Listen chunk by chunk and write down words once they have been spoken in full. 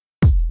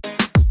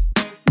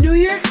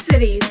New York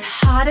City's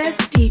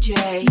hottest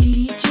DJ,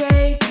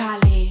 DJ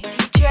Caly.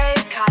 DJ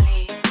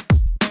Caly.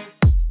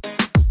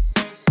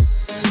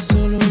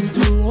 Solo en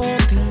tu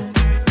boca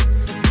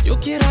yo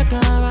quiero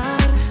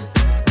acabar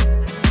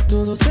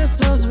todos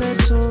esos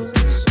besos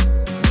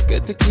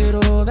que te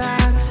quiero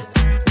dar.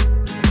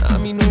 A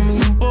mí no me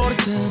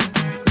importa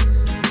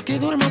que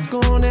duermas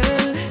con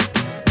él,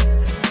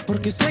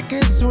 porque sé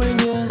que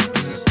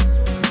sueñas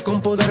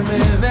con poderme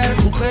ver.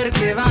 Mujer,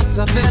 ¿qué vas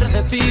a hacer?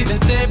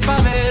 Decídete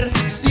pa' ver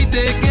si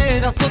te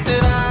quedas o te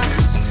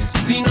vas.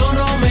 Si no,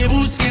 no me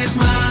busques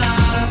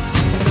más.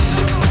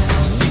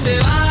 Si te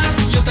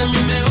vas, yo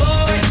también me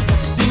voy.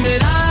 Si me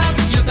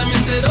das, yo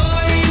también te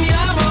doy mi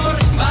amor.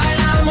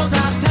 Bailamos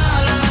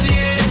hasta las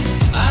 10,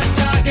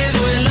 hasta que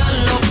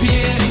duelan los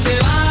pies. Si te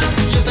vas,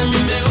 yo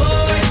también me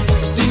voy.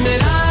 Si me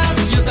das,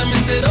 yo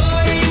también te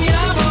doy mi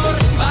amor.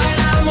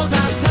 Bailamos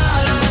hasta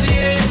las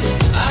 10,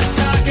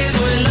 hasta que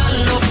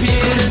duelan los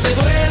pies. Te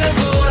duele el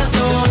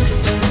corazón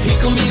y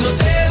conmigo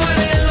te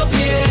duelen los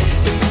pies.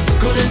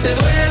 Con él te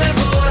duele el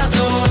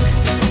corazón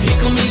y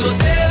conmigo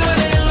te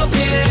duelen los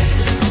pies.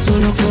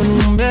 Solo con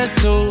un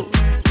beso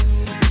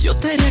yo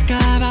te haré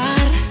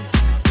acabar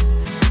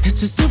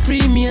ese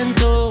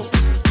sufrimiento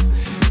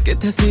que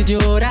te hace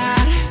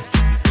llorar.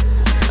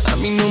 A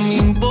mí no me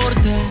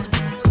importa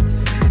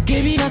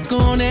que vivas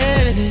con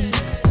él,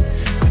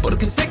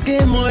 porque sé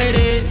que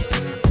mueres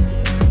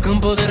con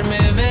poderme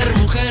ver.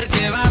 Mujer,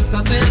 ¿qué vas a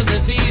hacer?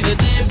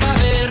 Decídete pa'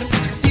 ver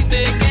si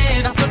te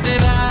quedas o te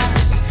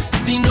vas.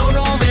 Si no,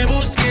 no me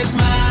busques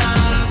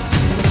más.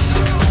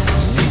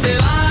 Si te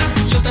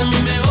vas, yo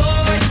también me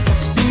voy.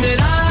 Si me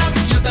das,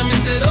 yo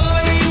también te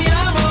doy mi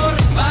amor.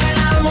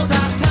 Bailamos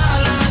hasta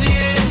las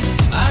 10,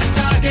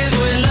 hasta que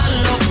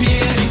duelan los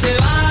pies. Si te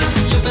vas,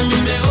 yo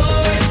también me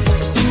voy.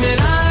 Si me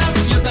das,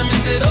 yo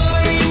también te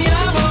doy mi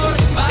amor.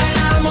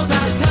 Bailamos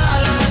hasta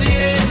las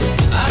 10,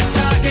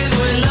 hasta que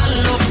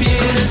duelan los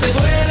pies. Te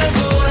duele el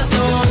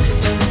corazón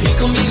y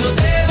conmigo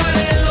te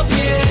duelen los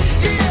pies.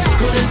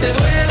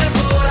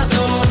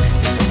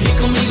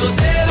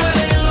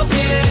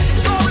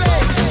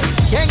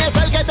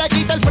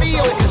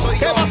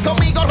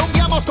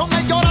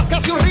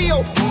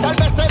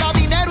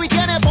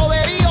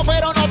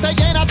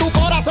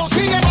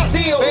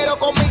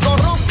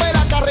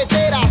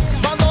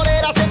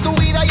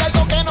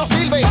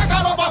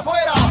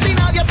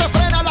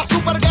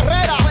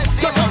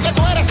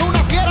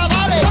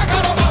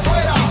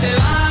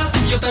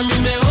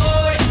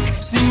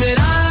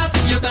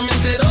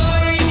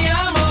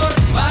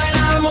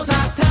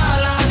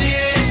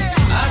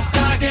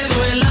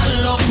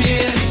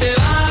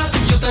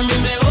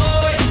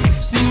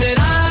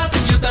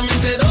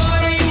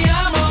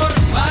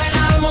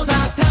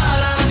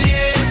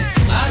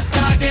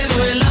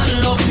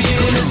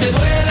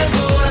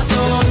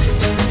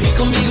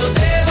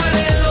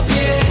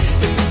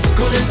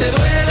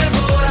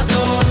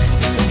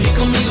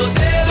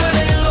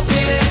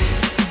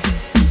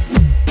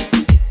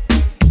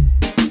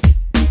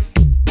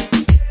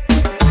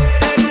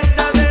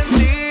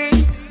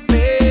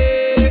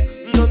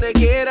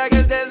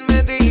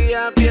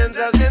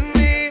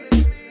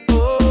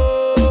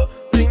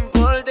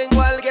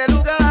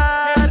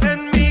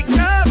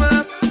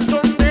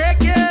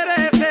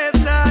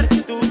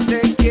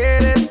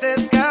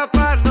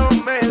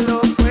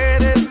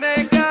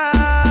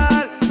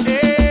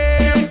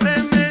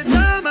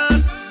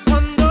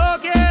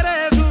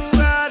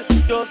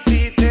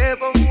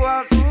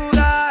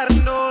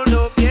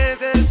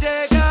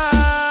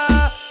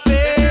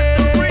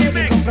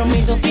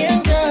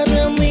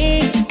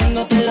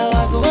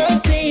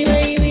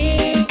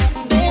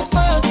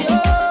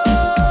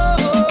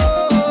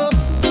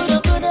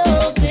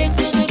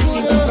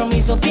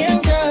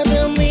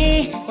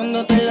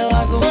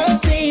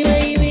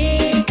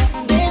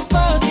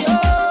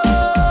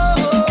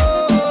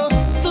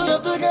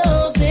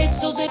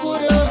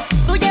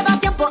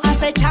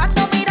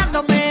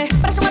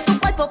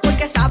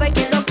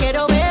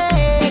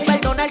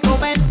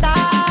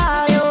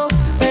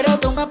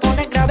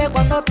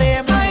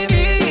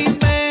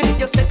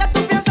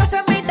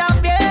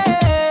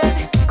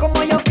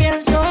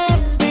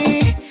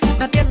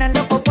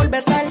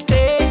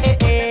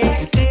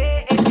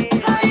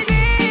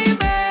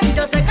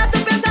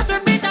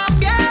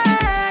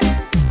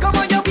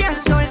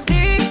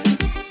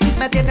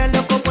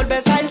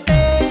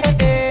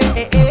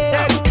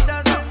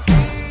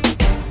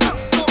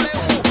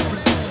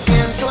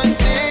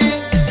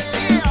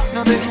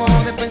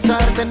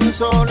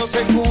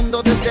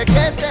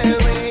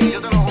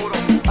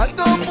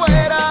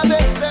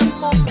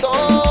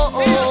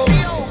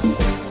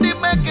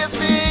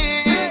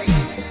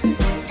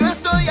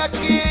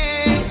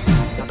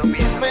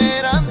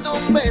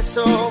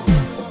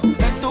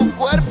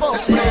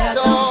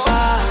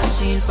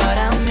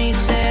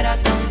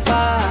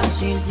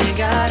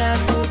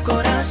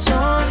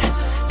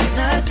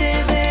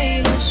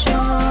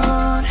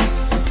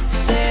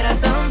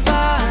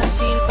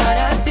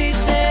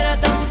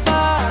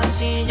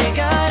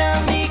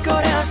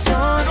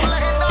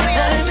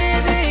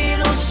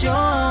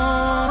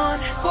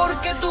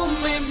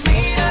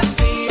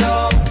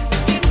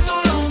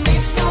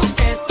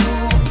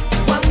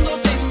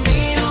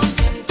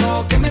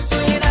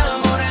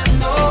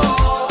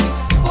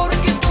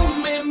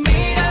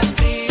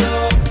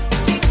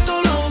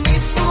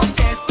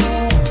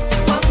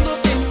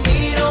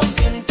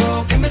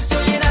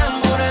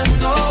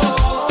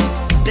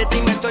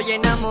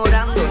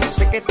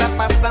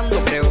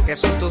 que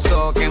son tus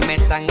ojos que me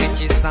están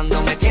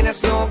hechizando. Me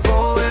tienes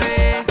loco,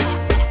 bebé,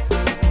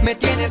 me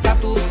tienes a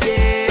tus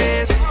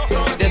pies.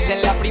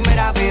 Desde la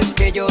primera vez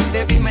que yo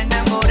te vi me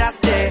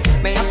enamoraste.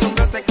 Me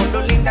asombraste con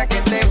lo linda que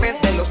te ves.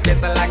 De los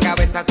pies a la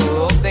cabeza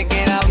todo te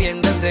queda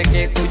bien. Desde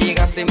que tú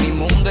llegaste mi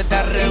mundo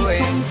está al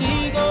revés.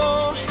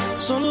 Contigo,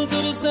 solo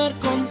quiero estar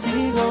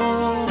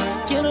contigo.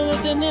 Quiero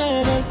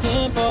detener el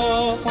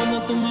tiempo.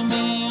 Cuando tú me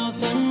miras yo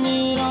te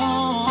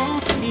miro.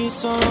 Y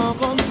solo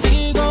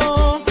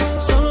contigo,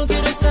 solo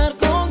quiero estar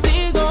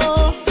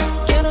contigo.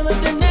 Quiero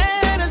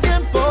detener el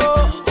tiempo.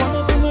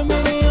 Cuando tú me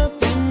miras yo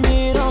te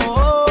miro.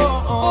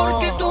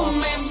 Porque tú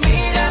me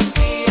miras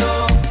y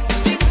yo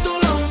siento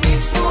lo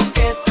mismo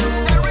que tú.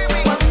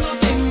 Cuando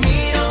te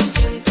miro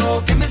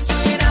siento que me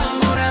estoy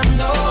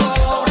enamorando.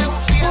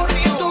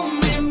 Porque tú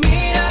me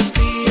miras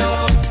y yo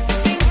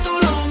siento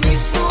lo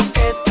mismo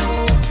que tú.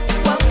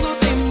 Cuando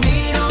te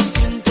miro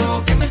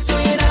siento que me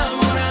estoy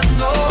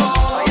enamorando.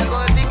 Hay algo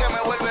de ti que me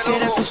vuelve loco.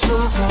 Será tus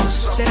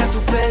ojos, será tu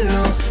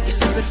pelo, y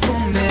ese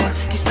perfume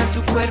que está en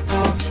tu cuerpo.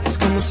 Es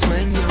como un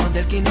sueño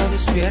del que no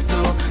despierto.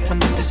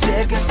 Cuando te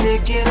acercas te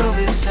quiero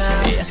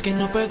besar. Y es que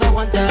no puedo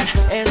aguantar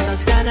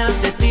estas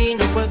ganas de ti,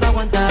 no puedo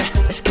aguantar.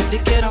 Es que te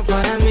quiero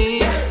para mí.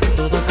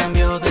 Todo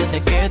cambió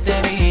desde que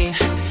te vi.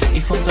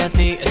 Y junto a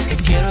ti es que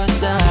quiero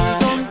estar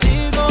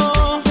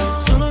contigo.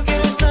 Solo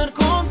quiero estar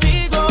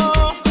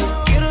contigo.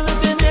 Quiero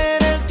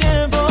detener el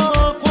tiempo.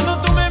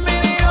 Cuando tú me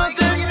mires yo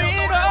te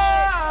miro.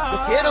 Yo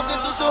quiero que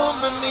tus ojos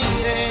me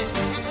miren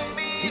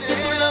y que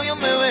tus labios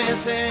me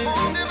besen,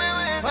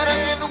 para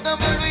que nunca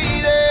me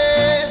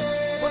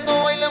olvides.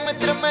 Cuando bailas me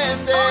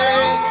estremece.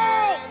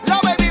 La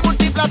baby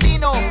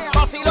multiplatino,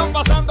 vacilón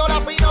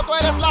pasándola fino. Tú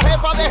eres la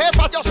jefa de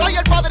jefas, yo soy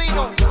el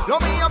padrino. Lo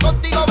mío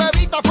contigo,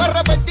 bebita, fue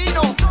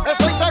repentino.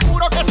 Estoy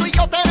seguro que tú y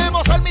yo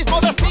tenemos el mismo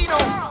destino.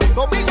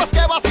 Conmigo es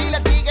que vacila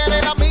el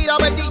tigre, la mira.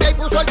 Ve el DJ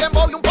puso el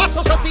dembow y un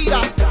paso se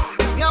tira.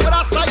 Me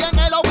abraza y en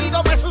el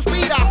oído me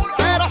suspira.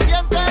 Pero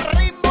siente el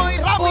ritmo y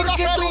rápido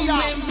Porque se tú vira.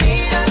 me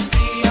miras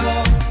y yo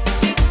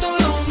siento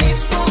lo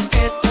mismo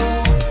que tú.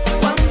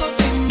 Cuando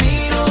te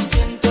miro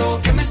siento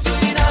que me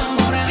estoy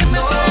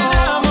enamorando.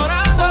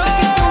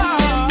 Porque tú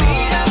me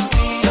miras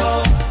y yo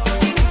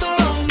siento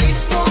lo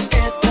mismo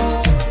que tú.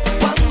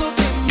 Cuando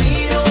te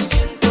miro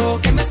siento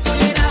que me estoy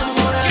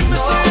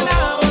enamorando.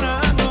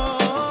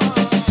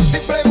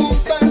 Sin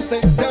preguntarte,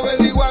 si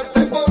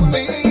averiguaste por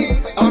mí,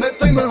 ahora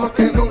estoy mejor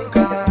que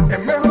nunca. Es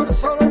mejor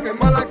solo que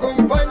mal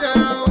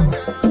acompañado.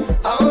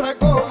 Ahora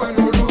como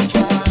menos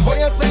lucha. Voy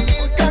a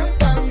seguir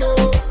cantando,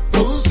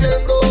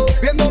 produciendo,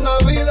 viendo la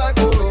vida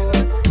color.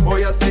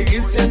 Voy a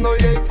seguir siendo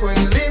Jayco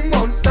el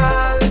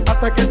inmortal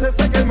hasta que se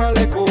saque el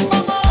malecón.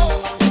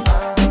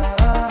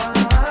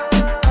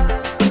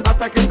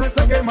 Hasta que se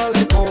saque el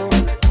malecón.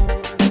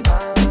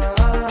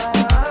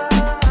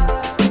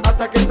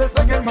 Hasta que se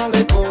saque el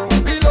malecón.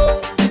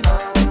 Dilo.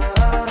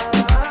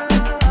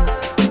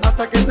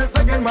 Hasta que se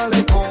saque el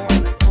malecón.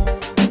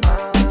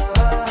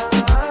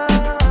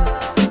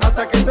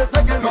 Hasta que se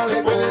saque el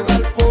malecón. No puede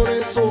dar por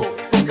eso,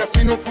 porque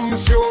así no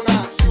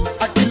funciona.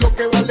 Aquí lo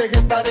que vale es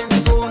estar en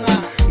zona.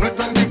 No es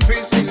tan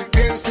difícil,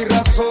 piensa y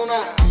razona.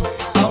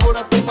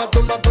 Ahora toma,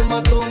 toma,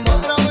 toma, toma.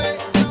 Otra vez,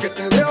 que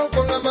te dejo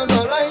con la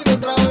mano al aire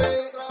otra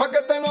vez. Pa'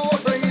 que te lo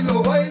goces y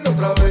lo bailo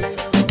otra vez.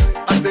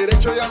 Al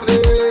derecho y al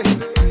revés.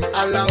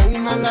 A la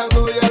una, a la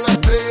dos y a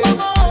la tres.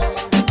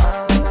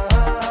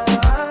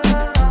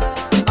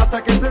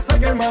 Hasta que se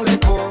saque el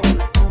malecón.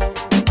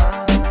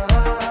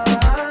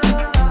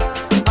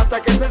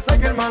 Hasta que se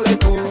saque el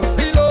malecón.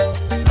 Dilo.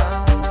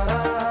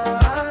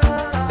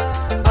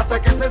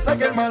 Hasta que se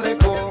saque el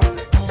malecón.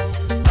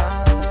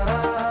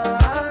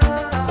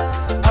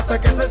 Hasta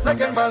que se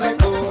saque el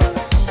malecón.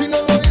 Si no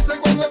lo hice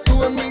cuando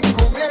estuve en mi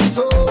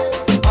comienzo,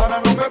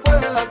 ahora no me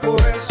puede dar por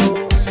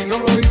eso. Si no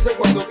lo hice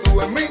cuando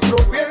estuve en mi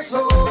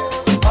tropiezo,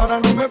 ahora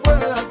no me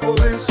puede dar por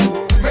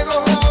eso. Menos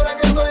ahora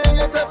que estoy en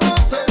este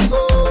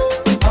proceso,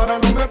 ahora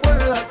no me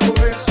puede dar por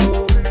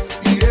eso.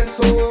 Y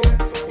eso,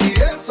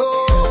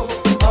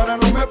 ahora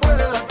no me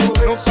puede dar por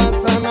eso. No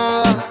pasa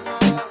nada,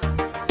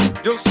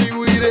 yo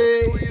sigo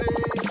iré.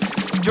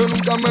 Yo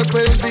nunca me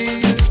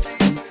perdí,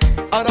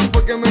 ahora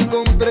fue que me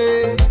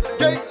encontré.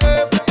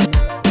 JF,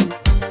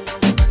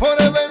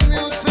 Forever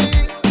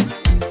Music,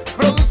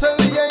 produce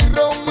DJ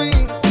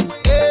Romy,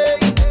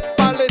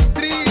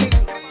 Palestri,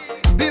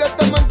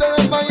 directamente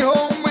de My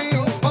Homie.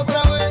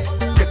 Otra vez,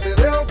 que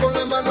te dejo con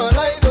la mano al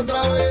aire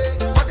otra vez,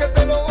 pa' que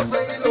te lo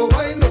goces y lo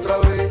bailo otra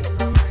vez.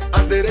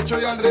 Al derecho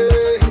y al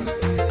revés,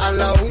 a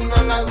la una,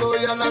 a la dos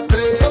y a la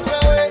tres. Otra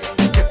vez,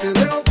 que te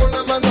dejo con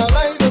la mano al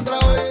aire otra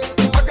vez,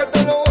 pa' que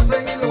te lo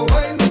goces y lo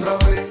bailo otra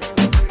vez.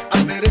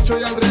 Al derecho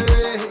y al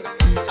revés,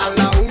 a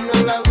la una,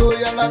 a la dos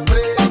y a la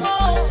tres.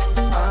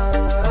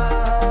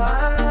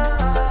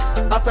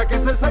 Hasta que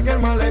se saque el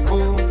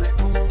malecón.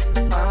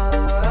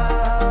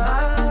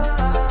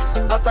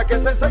 Hasta que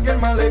se saque el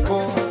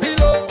malecón.